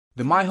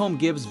The My Home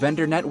Gives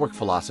vendor network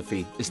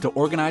philosophy is to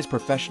organize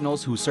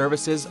professionals whose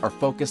services are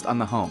focused on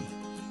the home.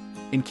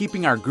 In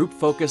keeping our group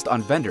focused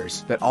on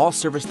vendors that all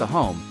service the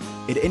home,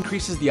 it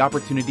increases the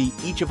opportunity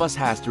each of us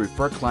has to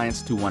refer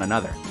clients to one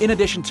another. In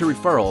addition to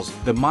referrals,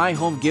 the My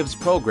Home Gives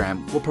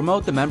program will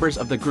promote the members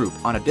of the group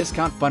on a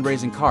discount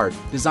fundraising card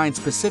designed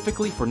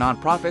specifically for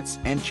nonprofits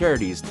and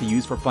charities to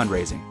use for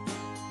fundraising.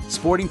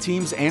 Sporting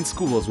teams and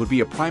schools would be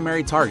a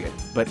primary target,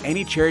 but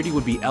any charity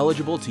would be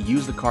eligible to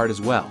use the card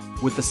as well,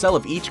 with the sale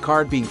of each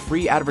card being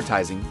free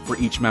advertising for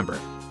each member.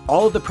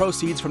 All of the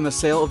proceeds from the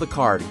sale of the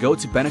card go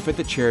to benefit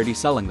the charity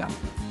selling them.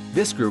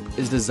 This group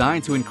is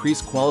designed to increase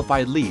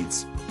qualified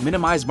leads,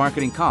 minimize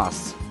marketing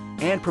costs,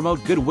 and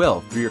promote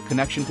goodwill through your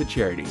connection to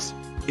charities.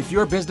 If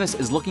your business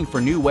is looking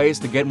for new ways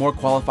to get more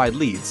qualified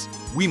leads,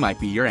 we might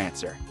be your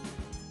answer.